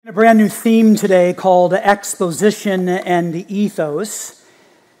A brand new theme today called Exposition and Ethos.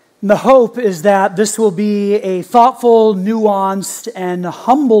 And the hope is that this will be a thoughtful, nuanced, and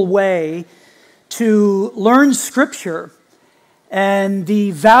humble way to learn Scripture and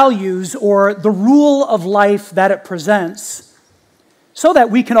the values or the rule of life that it presents so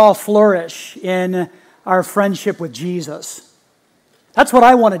that we can all flourish in our friendship with Jesus. That's what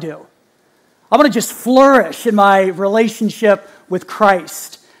I want to do. I want to just flourish in my relationship with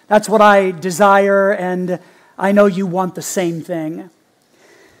Christ. That's what I desire, and I know you want the same thing.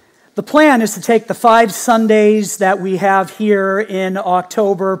 The plan is to take the 5 Sundays that we have here in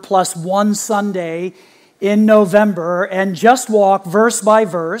October plus one Sunday in November and just walk verse by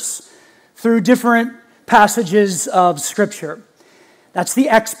verse through different passages of Scripture. That's the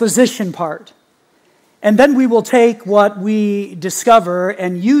exposition part. And then we will take what we discover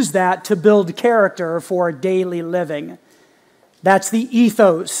and use that to build character for daily living. That's the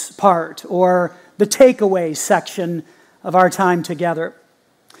ethos part, or the takeaway section of our time together.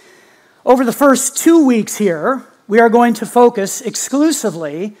 Over the first 2 weeks here, we are going to focus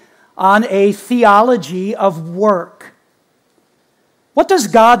exclusively on a theology of work. What does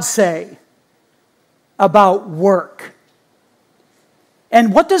God say about work?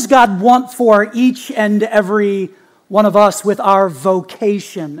 And what does God want for each and every one of us with our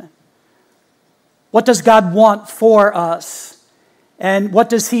vocation? What does God want for us? And what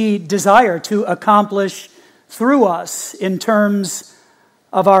does He desire to accomplish through us in terms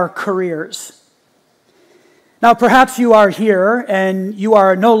of our careers? Now, perhaps you are here and you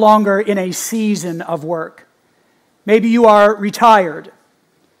are no longer in a season of work. Maybe you are retired.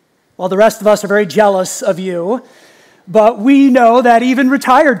 Well, the rest of us are very jealous of you. But we know that even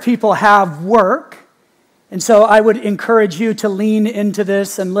retired people have work. And so I would encourage you to lean into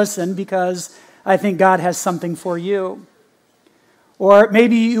this and listen, because I think God has something for you. Or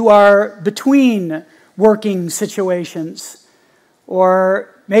maybe you are between working situations.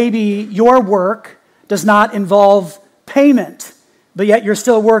 Or maybe your work does not involve payment, but yet you're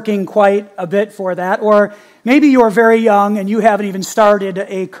still working quite a bit for that. Or maybe you're very young and you haven't even started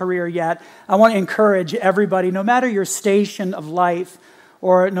a career yet. I want to encourage everybody, no matter your station of life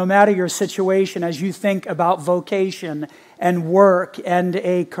or no matter your situation, as you think about vocation and work and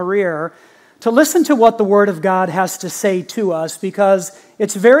a career, to listen to what the Word of God has to say to us, because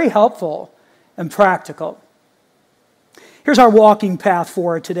it's very helpful and practical. Here's our walking path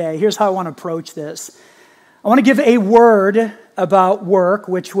for today. Here's how I want to approach this. I want to give a word about work,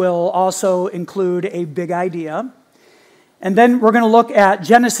 which will also include a big idea. And then we're going to look at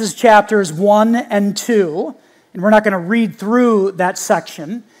Genesis chapters 1 and 2. And we're not going to read through that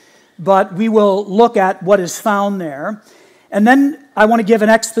section, but we will look at what is found there. And then I want to give an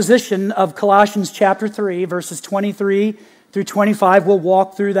exposition of Colossians chapter 3, verses 23 through 25. We'll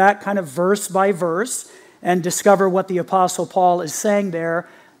walk through that kind of verse by verse and discover what the Apostle Paul is saying there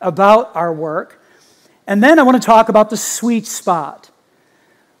about our work. And then I want to talk about the sweet spot,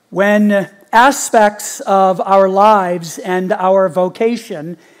 when aspects of our lives and our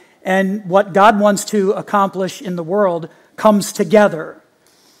vocation and what God wants to accomplish in the world comes together.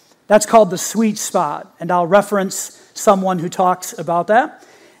 That's called the sweet spot, and I'll reference someone who talks about that.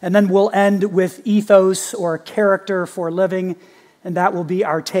 And then we'll end with ethos, or character for living, and that will be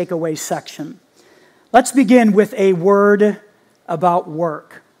our takeaway section. Let's begin with a word about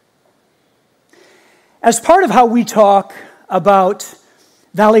work. As part of how we talk about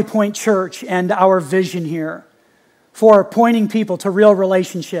Valley Point Church and our vision here for pointing people to real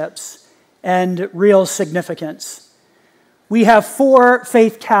relationships and real significance, we have 4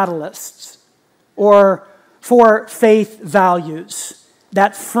 faith catalysts, or 4 faith values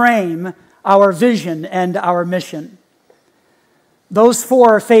that frame our vision and our mission. Those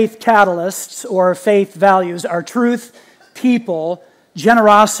 4 faith catalysts, or faith values, are truth, people,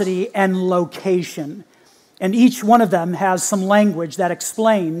 generosity, and location. And each one of them has some language that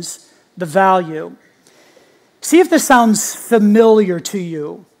explains the value. See if this sounds familiar to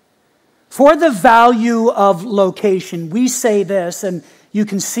you. For the value of location, we say this, and you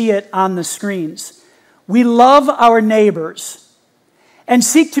can see it on the screens. We love our neighbors and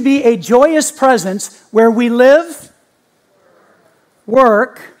seek to be a joyous presence where we live,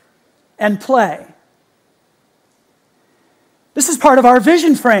 work, and play. This is part of our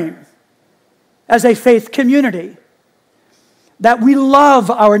vision frame as a faith community, that we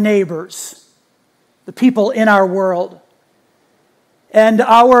love our neighbors, the people in our world. And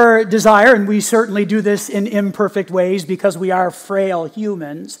our desire, and we certainly do this in imperfect ways because we are frail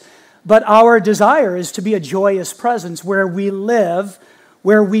humans, but our desire is to be a joyous presence where we live,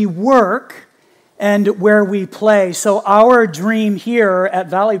 where we work, and where we play. So our dream here at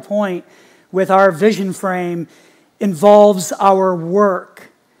Valley Point with our vision frame involves our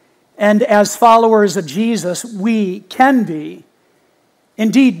work. And as followers of Jesus, we can be,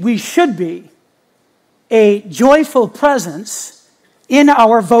 indeed we should be, a joyful presence in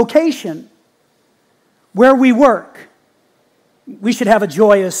our vocation, where we work. We should have a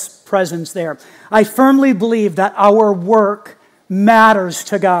joyous presence there. I firmly believe that our work matters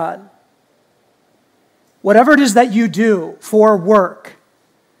to God. Whatever it is that you do for work,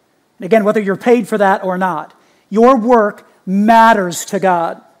 and again, whether you're paid for that or not, your work matters to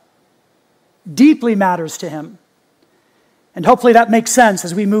God, deeply matters to Him. And hopefully that makes sense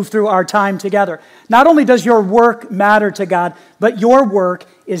as we move through our time together. Not only does your work matter to God, but your work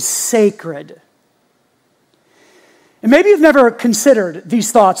is sacred. And maybe you've never considered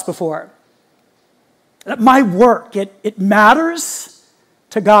these thoughts before. That my work, it matters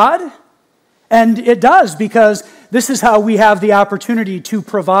to God. And it does, because this is how we have the opportunity to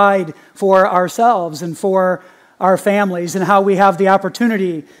provide for ourselves and for our families, and how we have the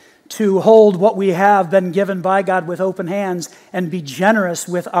opportunity to hold what we have been given by God with open hands and be generous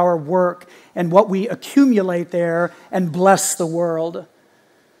with our work and what we accumulate there and bless the world.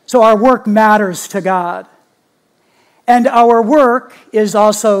 So our work matters to God. And our work is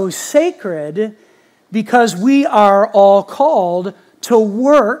also sacred because we are all called to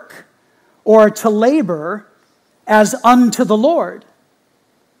work or to labor as unto the Lord.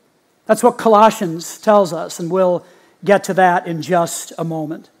 That's what Colossians tells us, and we'll get to that in just a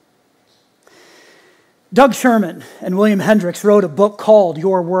moment. Doug Sherman and William Hendricks wrote a book called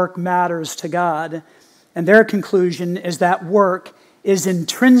Your Work Matters to God, and their conclusion is that work is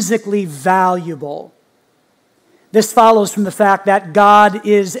intrinsically valuable. This follows from the fact that God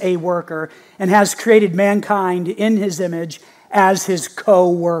is a worker and has created mankind in His image as His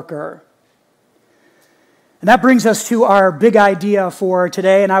co-worker. And that brings us to our big idea for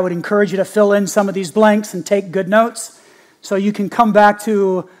today, and I would encourage you to fill in some of these blanks and take good notes so you can come back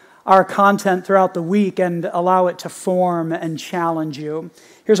to our content throughout the week and allow it to form and challenge you.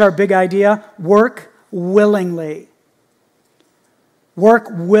 Here's our big idea: work willingly. Work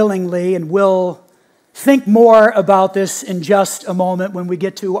willingly, and we'll think more about this in just a moment when we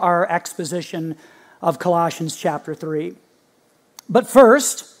get to our exposition of Colossians chapter 3. But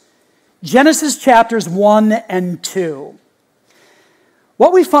first, Genesis chapters 1 and 2.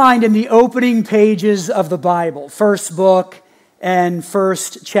 What we find in the opening pages of the Bible, first book and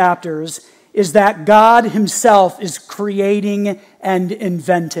first chapters, is that God Himself is creating and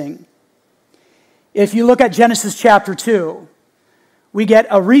inventing. If you look at Genesis chapter 2, we get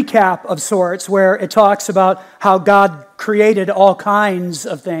a recap of sorts where it talks about how God created all kinds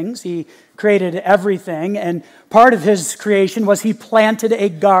of things. He created everything, and part of His creation was He planted a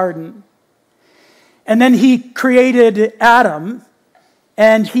garden. And then He created Adam,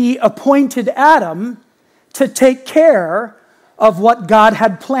 and He appointed Adam to take care of what God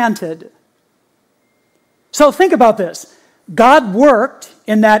had planted. So think about this. God worked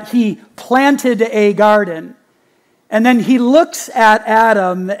in that He planted a garden, and then He looks at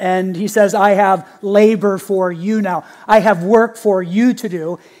Adam and He says, I have labor for you now. I have work for you to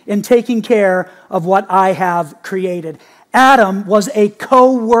do in taking care of what I have created. Adam was a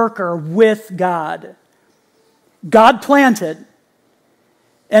co-worker with God. God planted,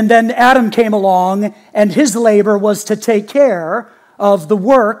 and then Adam came along, and his labor was to take care of the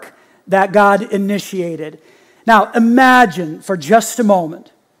work that God initiated. Now, imagine for just a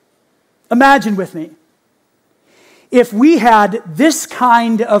moment, imagine with me, if we had this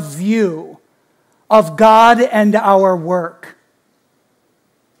kind of view of God and our work.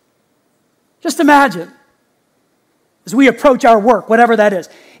 Just imagine, as we approach our work, whatever that is,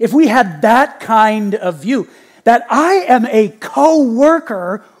 if we had that kind of view, that I am a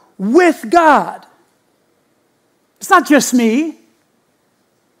co-worker with God. It's not just me.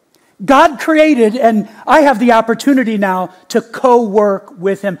 God created, and I have the opportunity now to co-work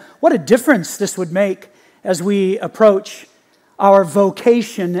with Him. What a difference this would make as we approach our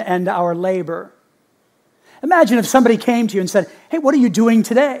vocation and our labor. Imagine if somebody came to you and said, hey, what are you doing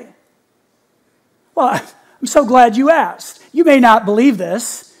today? Well, I'm so glad you asked. You may not believe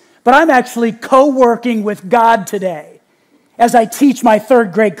this, but I'm actually co-working with God today as I teach my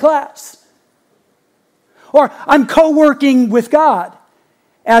third grade class. Or I'm co-working with God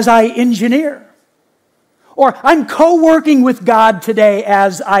as I engineer. Or I'm co-working with God today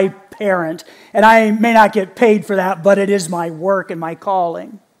as I parent. And I may not get paid for that, but it is my work and my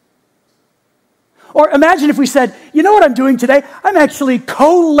calling. Or imagine if we said, you know what I'm doing today? I'm actually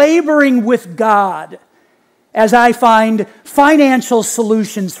co-laboring with God as I find financial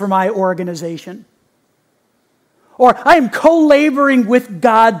solutions for my organization. Or I am co-laboring with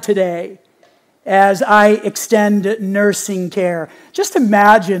God today as I extend nursing care. Just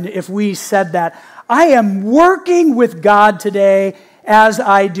imagine if we said that. I am working with God today as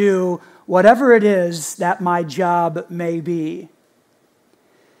I do whatever it is that my job may be.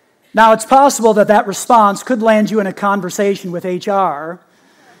 Now, it's possible that that response could land you in a conversation with HR.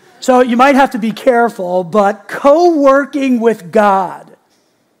 So you might have to be careful, but co-working with God,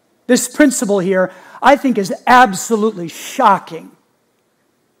 this principle here, I think is absolutely shocking.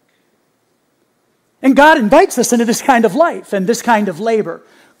 And God invites us into this kind of life and this kind of labor.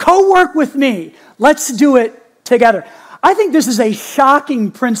 Co-work with me. Let's do it together. I think this is a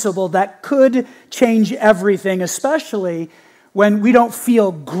shocking principle that could change everything, especially when we don't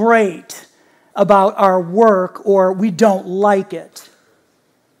feel great about our work or we don't like it.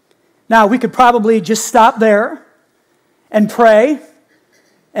 Now, we could probably just stop there and pray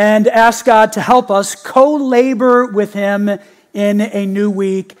and ask God to help us co-labor with Him in a new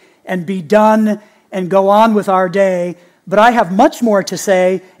week and be done and go on with our day. But I have much more to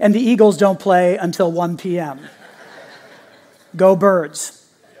say, and the Eagles don't play until 1 p.m. Go Birds.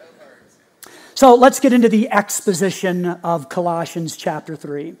 So let's get into the exposition of Colossians chapter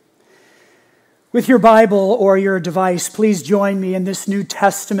 3. With your Bible or your device, please join me in this New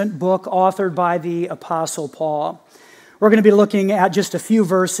Testament book authored by the Apostle Paul. We're going to be looking at just a few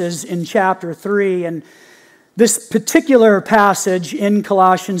verses in chapter 3, and this particular passage in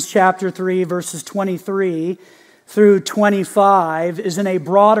Colossians chapter 3, verses 23 through 25, is in a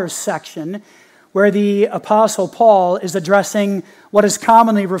broader section where the Apostle Paul is addressing what is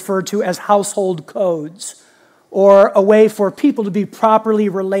commonly referred to as household codes, or a way for people to be properly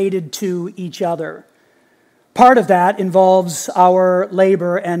related to each other. Part of that involves our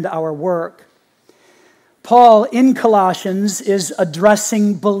labor and our work. Paul in Colossians is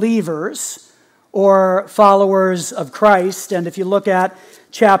addressing believers or followers of Christ, and if you look at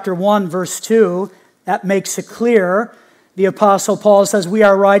chapter 1, verse 2, that makes it clear. The Apostle Paul says, we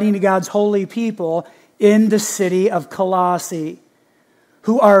are writing to God's holy people in the city of Colossae,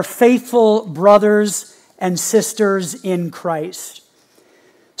 who are faithful brothers and sisters in Christ.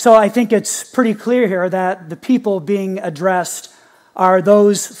 So I think it's pretty clear here that the people being addressed are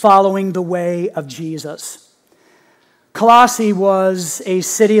those following the way of Jesus. Colossae was a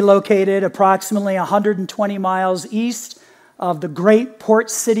city located approximately 120 miles east of the great port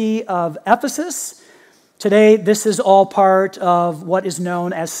city of Ephesus. Today, this is all part of what is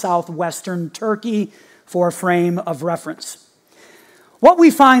known as southwestern Turkey for a frame of reference. What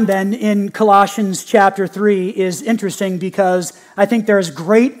we find then in Colossians chapter 3 is interesting because I think there's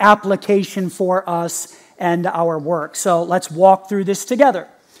great application for us and our work. So let's walk through this together.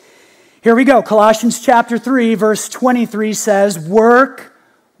 Here we go. Colossians chapter 3, verse 23 says, work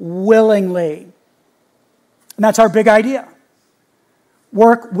willingly. And that's our big idea.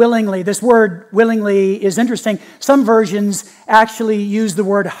 Work willingly. This word willingly is interesting. Some versions actually use the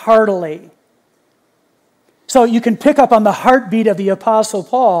word heartily. So you can pick up on the heartbeat of the Apostle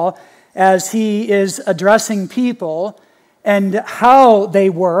Paul as he is addressing people and how they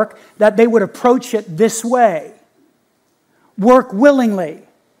work, that they would approach it this way. Work willingly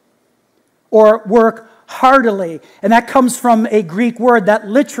or work heartily. And that comes from a Greek word that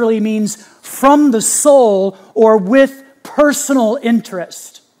literally means from the soul or with personal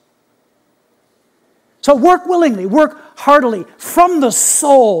interest. So work willingly, work heartily, from the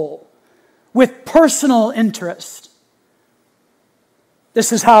soul, with personal interest.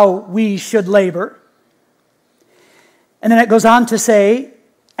 This is how we should labor. And then it goes on to say,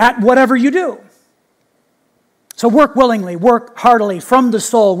 at whatever you do. So work willingly, work heartily, from the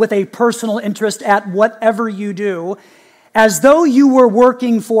soul, with a personal interest at whatever you do, as though you were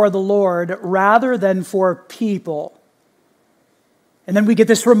working for the Lord rather than for people. And then we get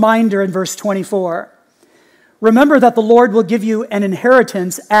this reminder in verse 24. Remember that the Lord will give you an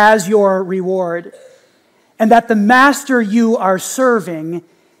inheritance as your reward, and that the master you are serving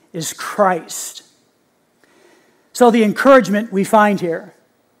is Christ. So the encouragement we find here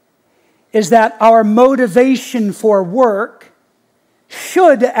is that our motivation for work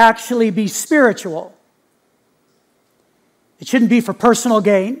should actually be spiritual. It shouldn't be for personal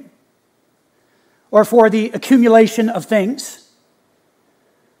gain or for the accumulation of things,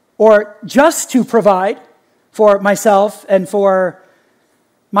 or just to provide for myself and for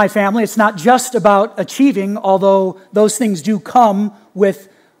my family. It's not just about achieving, although those things do come with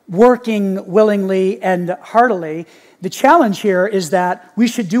working willingly and heartily. The challenge here is that we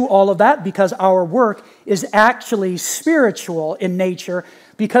should do all of that because our work is actually spiritual in nature,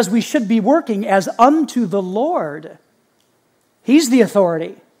 because we should be working as unto the Lord. He's the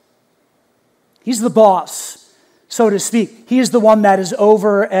authority. He's the boss. so to speak. He is the one that is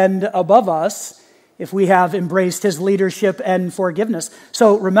over and above us if we have embraced his leadership and forgiveness.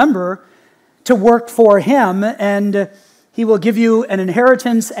 So remember to work for him, and he will give you an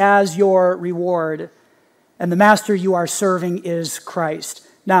inheritance as your reward. And the master you are serving is Christ.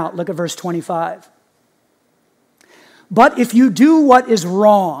 Now, look at verse 25. But if you do what is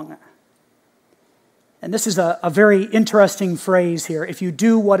wrong, and this is a very interesting phrase here. If you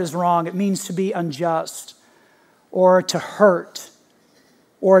do what is wrong, it means to be unjust, or to hurt,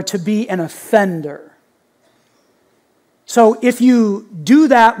 or to be an offender. So if you do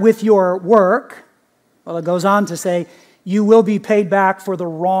that with your work, well, it goes on to say, you will be paid back for the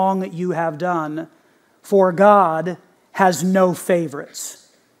wrong you have done, for God has no favorites.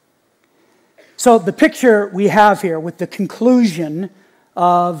 So the picture we have here with the conclusion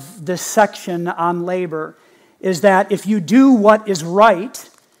of this section on labor is that if you do what is right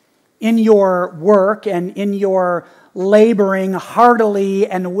in your work and in your laboring heartily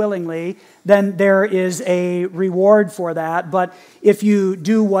and willingly, then there is a reward for that. But if you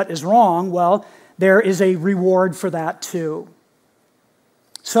do what is wrong, well, there is a reward for that too.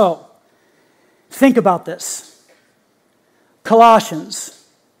 So, think about this. Colossians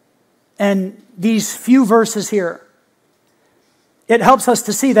and these few verses here, it helps us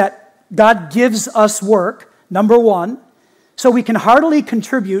to see that God gives us work, number one, so we can heartily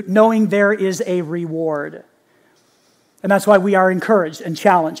contribute knowing there is a reward. And that's why we are encouraged and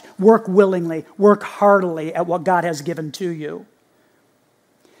challenged. Work willingly, work heartily at what God has given to you.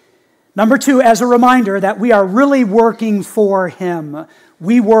 Number two, as a reminder that we are really working for him.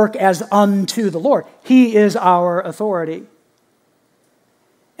 We work as unto the Lord. He is our authority.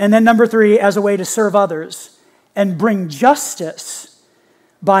 And then number three, as a way to serve others and bring justice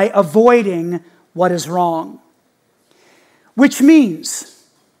by avoiding what is wrong. Which means,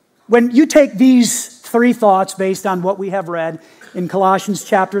 when you take these three thoughts based on what we have read in Colossians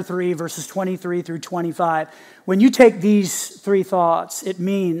chapter 3, verses 23 through 25, when you take these three thoughts, it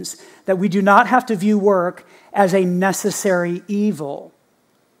means that we do not have to view work as a necessary evil,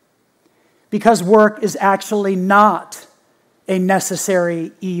 because work is actually not a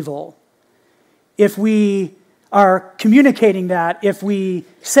necessary evil. If we are communicating that, if we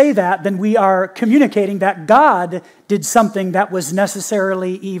say that, then we are communicating that God did something that was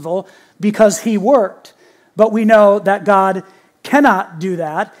necessarily evil because he worked. But we know that God cannot do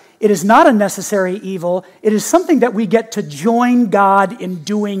that. It is not a necessary evil. It is something that we get to join God in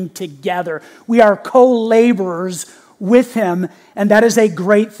doing together. We are co-laborers with him, and that is a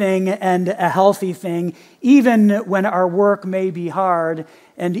great thing and a healthy thing, even when our work may be hard,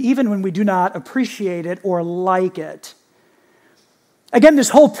 and even when we do not appreciate it or like it. Again, this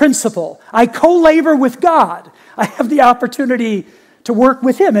whole principle, I co-labor with God. I have the opportunity to work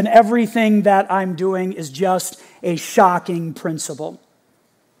with him, and everything that I'm doing is just a shocking principle.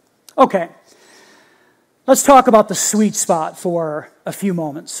 Okay, let's talk about the sweet spot for a few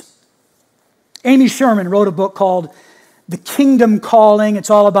moments. Amy Sherman wrote a book called The Kingdom Calling. It's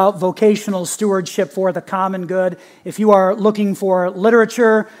all about vocational stewardship for the common good. If you are looking for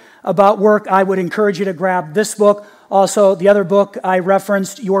literature about work, I would encourage you to grab this book. Also, the other book I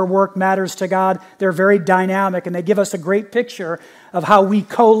referenced, Your Work Matters to God. They're very dynamic, and they give us a great picture of how we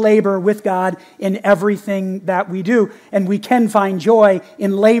co-labor with God in everything that we do, and we can find joy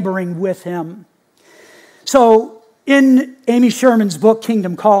in laboring with him. So, in Amy Sherman's book,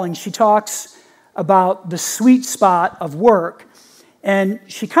 Kingdom Calling, she talks about the sweet spot of work, and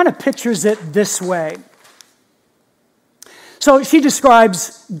she kind of pictures it this way. So she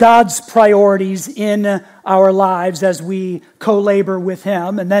describes God's priorities in our lives as we co-labor with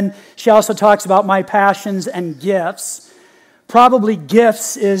him, and then she also talks about my passions and gifts. Probably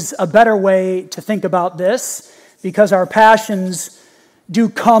gifts is a better way to think about this, because our passions do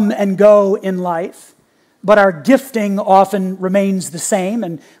come and go in life, but our gifting often remains the same,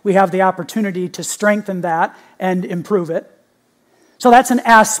 and we have the opportunity to strengthen that and improve it. So that's an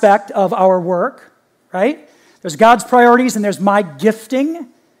aspect of our work, right? There's God's priorities, and there's my gifting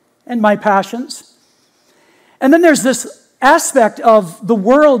and my passions. And then there's this aspect of the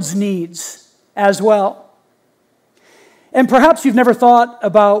world's needs as well. And perhaps you've never thought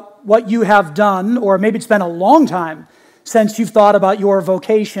about what you have done, or maybe it's been a long time since you've thought about your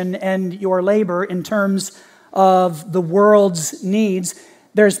vocation and your labor in terms of the world's needs.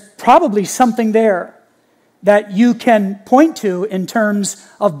 There's probably something there that you can point to in terms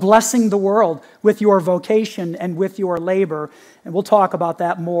of blessing the world with your vocation and with your labor. And we'll talk about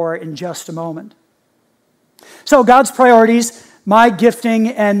that more in just a moment. So God's priorities, my gifting,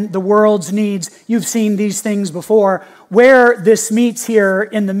 and the world's needs, you've seen these things before. Where this meets here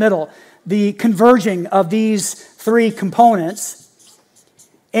in the middle, the converging of these three components,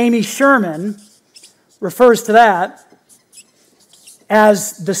 Amy Sherman refers to that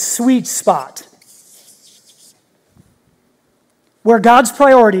as the sweet spot, where God's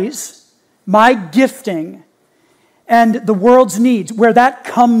priorities, my gifting, and the world's needs, where that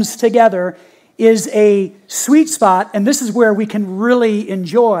comes together is a sweet spot, and this is where we can really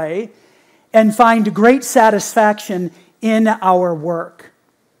enjoy and find great satisfaction in our work.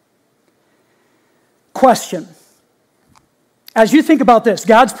 Question. As you think about this,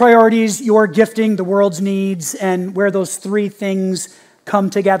 God's priorities, your gifting, the world's needs, and where those three things come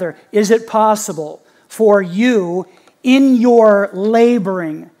together, is it possible for you in your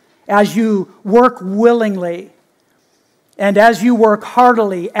laboring, as you work willingly, and as you work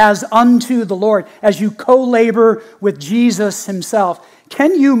heartily as unto the Lord, as you co-labor with Jesus himself,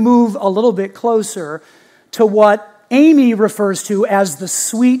 can you move a little bit closer to what Amy refers to as the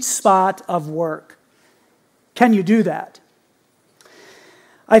sweet spot of work? Can you do that?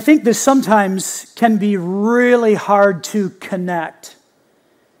 I think this sometimes can be really hard to connect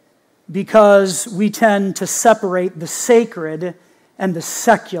because we tend to separate the sacred and the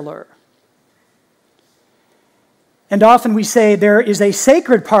secular. And often we say there is a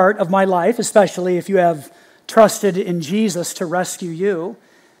sacred part of my life, especially if you have trusted in Jesus to rescue you.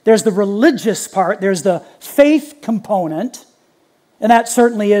 There's the religious part, there's the faith component, and that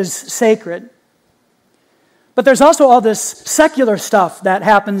certainly is sacred. But there's also all this secular stuff that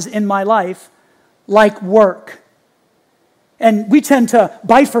happens in my life, like work. And we tend to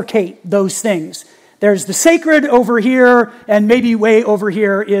bifurcate those things. There's the sacred over here, and maybe way over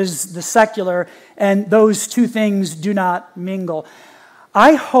here is the secular, and those two things do not mingle.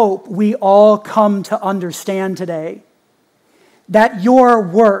 I hope we all come to understand today that your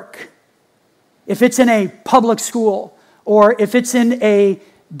work, if it's in a public school, or if it's in a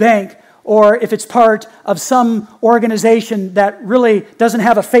bank, or if it's part of some organization that really doesn't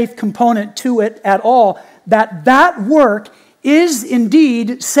have a faith component to it at all, that work is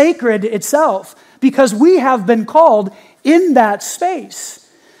indeed sacred itself, because we have been called in that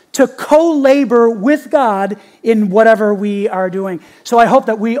space to co-labor with God in whatever we are doing. So I hope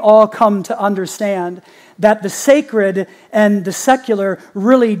that we all come to understand that the sacred and the secular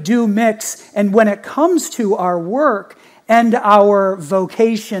really do mix, and when it comes to our work and our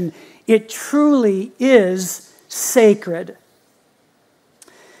vocation, it truly is sacred.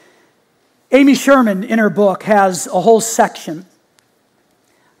 Amy Sherman, in her book, has a whole section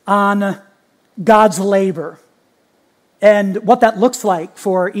on God's labor and what that looks like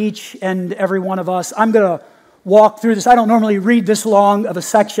for each and every one of us. I'm going to walk through this. I don't normally read this long of a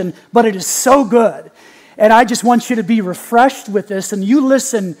section, but it is so good. And I just want you to be refreshed with this, and you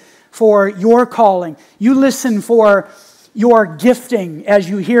listen for your calling. You listen for your gifting as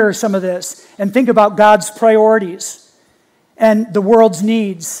you hear some of this, and think about God's priorities and the world's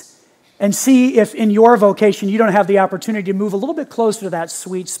needs, and see if in your vocation you don't have the opportunity to move a little bit closer to that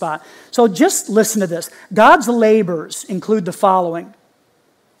sweet spot. So just listen to this. God's labors include the following: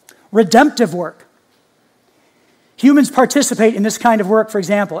 redemptive work. Humans participate in this kind of work, for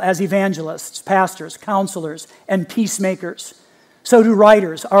example, as evangelists, pastors, counselors, and peacemakers. So do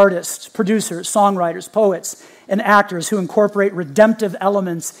writers, artists, producers, songwriters, poets, and actors who incorporate redemptive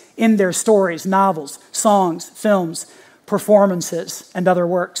elements in their stories, novels, songs, films, performances, and other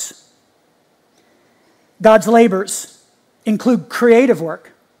works. God's labors include creative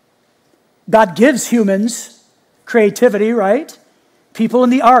work. God gives humans creativity, right? People in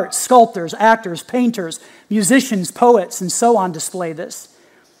the arts, sculptors, actors, painters, musicians, poets, and so on display this,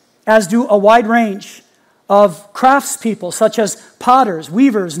 as do a wide range of craftspeople such as potters,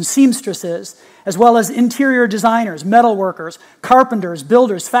 weavers, and seamstresses, as well as interior designers, metalworkers, carpenters,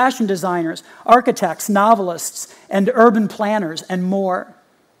 builders, fashion designers, architects, novelists, and urban planners, and more.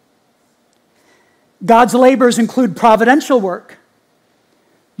 God's labors include providential work.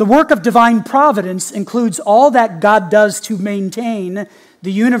 The work of divine providence includes all that God does to maintain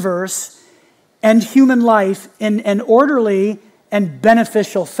the universe and human life in an orderly and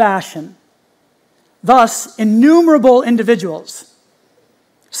beneficial fashion. Thus, innumerable individuals,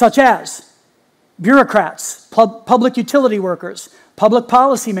 such as bureaucrats, public utility workers, public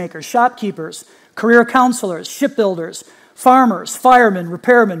policymakers, shopkeepers, career counselors, shipbuilders, farmers, firemen,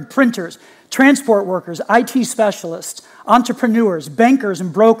 repairmen, printers, transport workers, IT specialists, entrepreneurs, bankers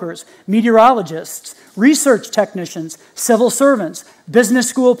and brokers, meteorologists, research technicians, civil servants, business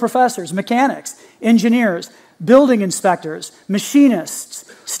school professors, mechanics, engineers, building inspectors,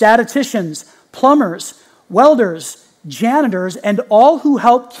 machinists, statisticians, plumbers, welders, janitors, and all who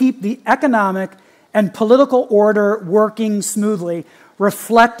help keep the economic and political order working smoothly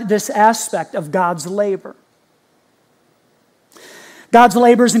reflect this aspect of God's labor. God's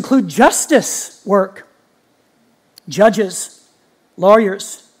labors include justice work. Judges,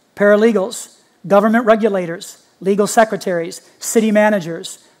 lawyers, paralegals, government regulators, legal secretaries, city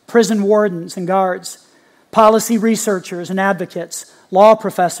managers, prison wardens and guards, policy researchers and advocates, law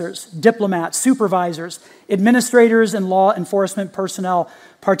professors, diplomats, supervisors, administrators, and law enforcement personnel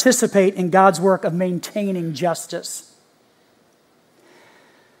participate in God's work of maintaining justice.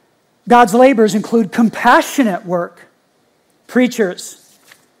 God's labors include compassionate work. Preachers,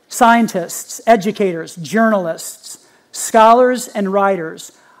 scientists, educators, journalists, scholars, and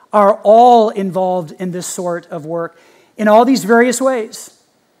writers are all involved in this sort of work. In all these various ways,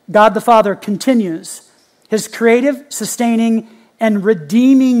 God the Father continues his creative, sustaining, and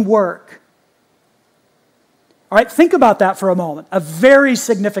redeeming work. All right, think about that for a moment. A very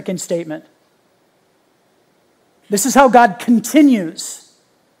significant statement. This is how God continues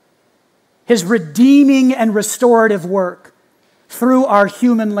his redeeming and restorative work through our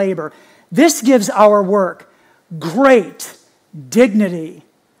human labor. This gives our work great dignity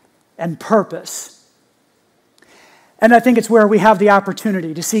and purpose. And I think it's where we have the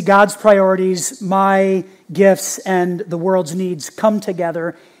opportunity to see God's priorities, my gifts, and the world's needs come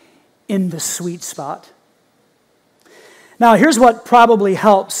together in the sweet spot. Now, here's what probably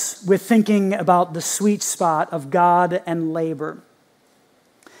helps with thinking about the sweet spot of God and labor.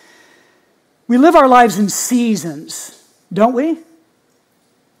 We live our lives in seasons, don't we?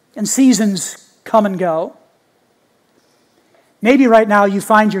 And seasons come and go. Maybe right now you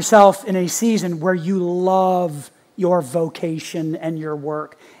find yourself in a season where you love your vocation and your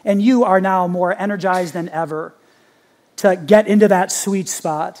work, and you are now more energized than ever to get into that sweet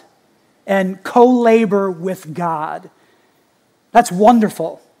spot and co-labor with God. That's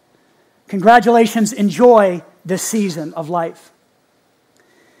wonderful. Congratulations, enjoy this season of life.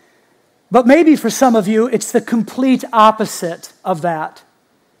 But maybe for some of you, it's the complete opposite of that.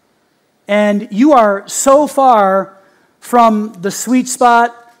 And you are so far from the sweet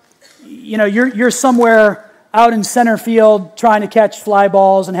spot, you're somewhere out in center field trying to catch fly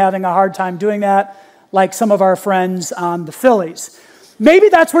balls and having a hard time doing that, like some of our friends on the Phillies. Maybe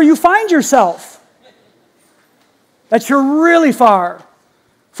that's where you find yourself. That you're really far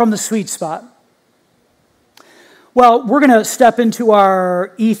from the sweet spot. Well, we're going to step into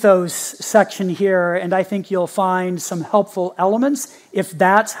our ethos section here, and I think you'll find some helpful elements if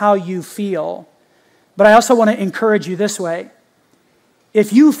that's how you feel. But I also want to encourage you this way.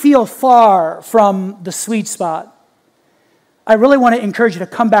 If you feel far from the sweet spot, I really want to encourage you to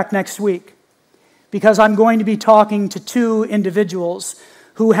come back next week, because I'm going to be talking to two individuals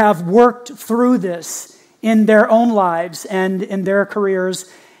who have worked through this in their own lives and in their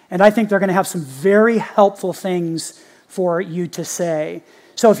careers, and I think they're going to have some very helpful things for you to say.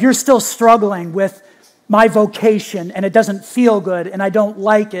 So if you're still struggling with my vocation and it doesn't feel good and I don't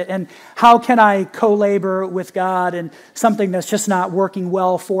like it, and how can I co-labor with God and something that's just not working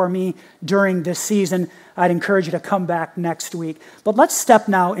well for me during this season, I'd encourage you to come back next week. But let's step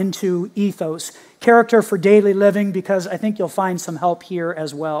now into ethos, character for daily living, because I think you'll find some help here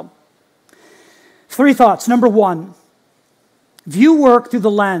as well. 3 thoughts. Number 1, view work through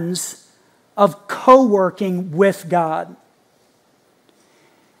the lens of co-working with God.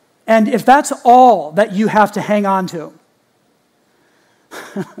 And if that's all that you have to hang on to,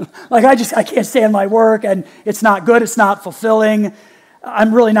 like I can't stand my work and it's not good, it's not fulfilling,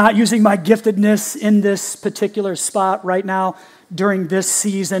 I'm really not using my giftedness in this particular spot right now during this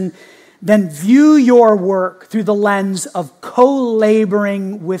season, then view your work through the lens of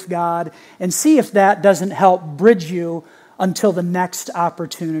co-laboring with God and see if that doesn't help bridge you until the next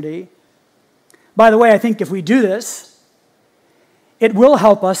opportunity. By the way, I think if we do this, it will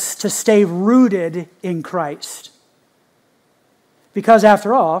help us to stay rooted in Christ. Because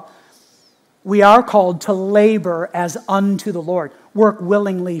after all, we are called to labor as unto the Lord, work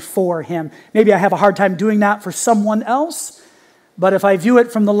willingly for Him. Maybe I have a hard time doing that for someone else, but if I view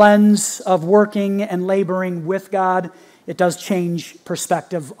it from the lens of working and laboring with God, it does change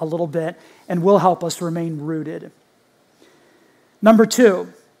perspective a little bit and will help us remain rooted. Number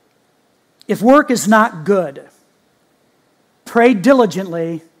 2, if work is not good, pray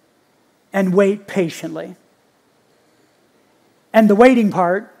diligently and wait patiently. And the waiting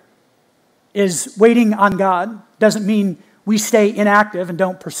part is waiting on God. Doesn't mean we stay inactive and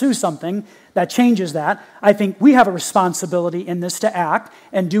don't pursue something. That changes that. I think we have a responsibility in this to act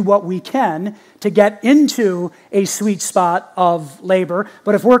and do what we can to get into a sweet spot of labor.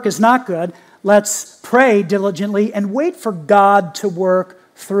 But if work is not good, let's pray diligently and wait for God to work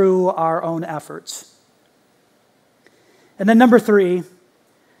through our own efforts. And then number 3,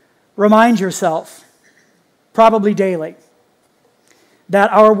 remind yourself, probably daily,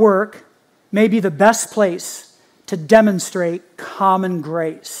 that our work may be the best place to demonstrate common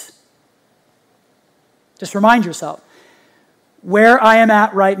grace. Just remind yourself, where I am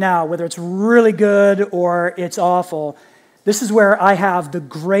at right now, whether it's really good or it's awful, this is where I have the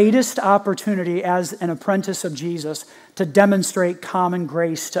greatest opportunity as an apprentice of Jesus to demonstrate common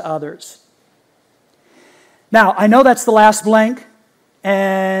grace to others. Now, I know that's the last blank,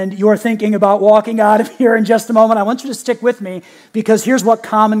 and you're thinking about walking out of here in just a moment. I want you to stick with me, because here's what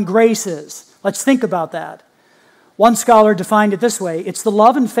common grace is. Let's think about that. One scholar defined it this way: it's the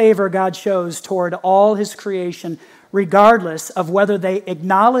love and favor God shows toward all his creation, regardless of whether they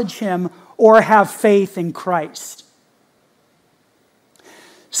acknowledge him or have faith in Christ.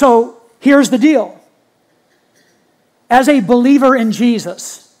 So here's the deal. As a believer in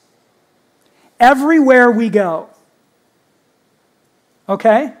Jesus, everywhere we go,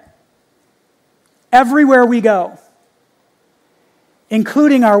 okay? Everywhere we go,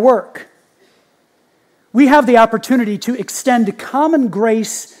 including our work, we have the opportunity to extend common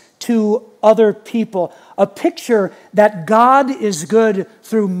grace to other people. A picture that God is good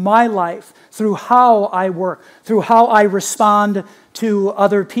through my life, through how I work, through how I respond to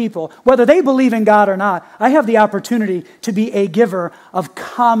other people. Whether they believe in God or not, I have the opportunity to be a giver of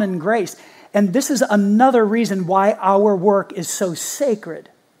common grace. And this is another reason why our work is so sacred.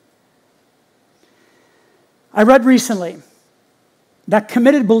 I read recently that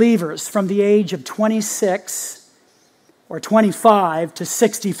committed believers from the age of 26 or 25 to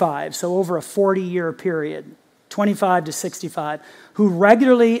 65, so over a 40-year period, 25 to 65, who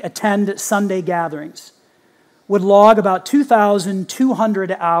regularly attend Sunday gatherings, would log about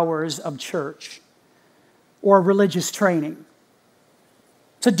 2,200 hours of church or religious training.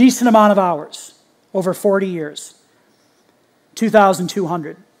 It's a decent amount of hours over 40 years,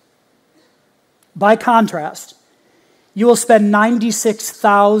 2,200. By contrast, you will spend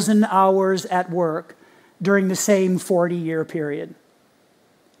 96,000 hours at work during the same 40-year period.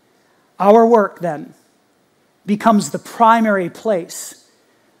 Our work, then, becomes the primary place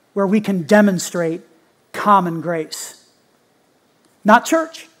where we can demonstrate common grace. Not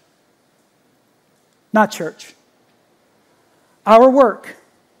church. Not church. Our work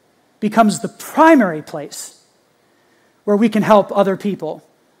becomes the primary place where we can help other people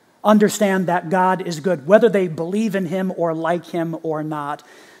understand that God is good, whether they believe in him or like him or not.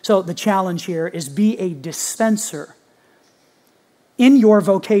 So the challenge here is be a dispenser in your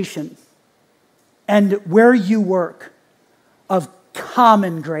vocation and where you work of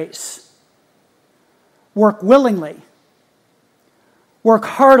common grace. Work willingly. Work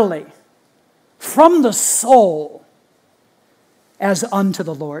heartily from the soul as unto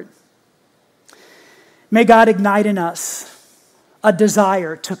the Lord. May God ignite in us a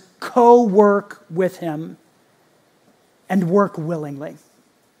desire to co-work with him and work willingly.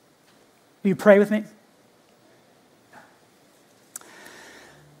 Will you pray with me?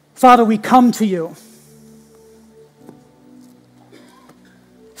 Father, we come to you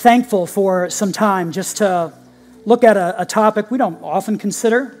thankful for some time just to look at a topic we don't often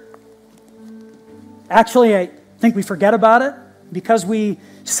consider. Actually, I think we forget about it because we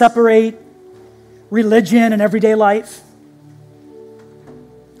separate religion and everyday life.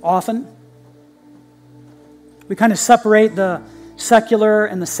 Often. We kind of separate the secular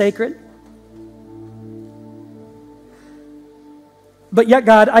and the sacred. But yet,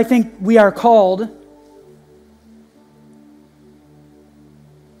 God, I think we are called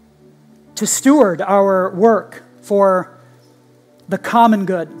to steward our work for the common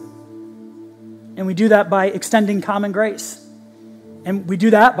good. And we do that by extending common grace. And we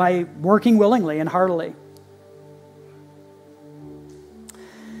do that by working willingly and heartily.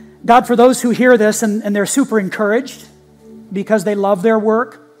 God, for those who hear this and they're super encouraged because they love their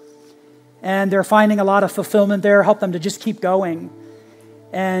work and they're finding a lot of fulfillment there, help them to just keep going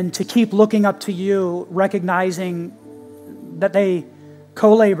and to keep looking up to you, recognizing that they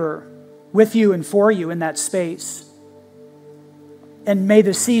co-labor with you and for you in that space. And may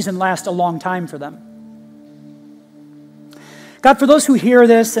this season last a long time for them. God, for those who hear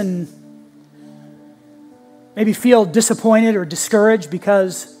this and maybe feel disappointed or discouraged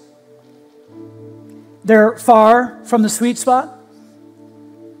because they're far from the sweet spot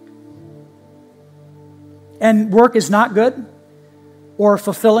and work is not good or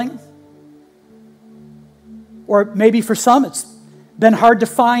fulfilling, or maybe for some it's been hard to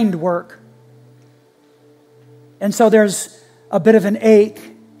find work. And so there's a bit of an ache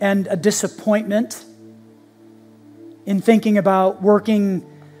and a disappointment in thinking about working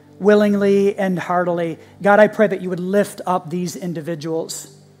willingly and heartily. God, I pray that you would lift up these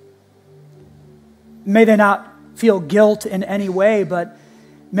individuals. May they not feel guilt in any way, but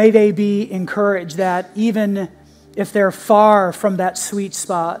May they be encouraged that even if they're far from that sweet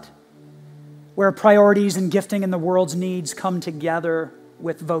spot where priorities and gifting and the world's needs come together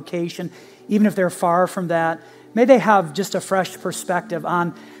with vocation, even if they're far from that, may they have just a fresh perspective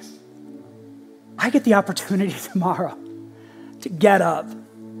on, I get the opportunity tomorrow to get up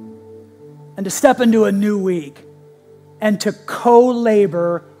and to step into a new week and to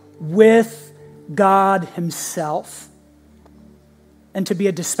co-labor with God himself and to be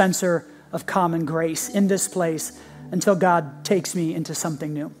a dispenser of common grace in this place until God takes me into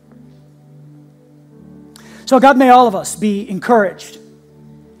something new. So God, may all of us be encouraged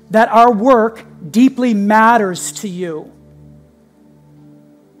that our work deeply matters to you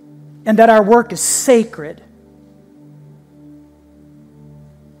and that our work is sacred.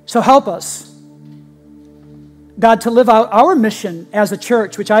 So help us, God, to live out our mission as a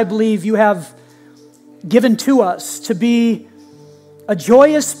church, which I believe you have given to us to be a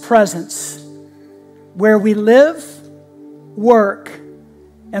joyous presence where we live, work,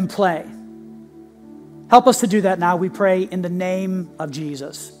 and play. Help us to do that now, we pray, in the name of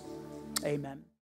Jesus. Amen.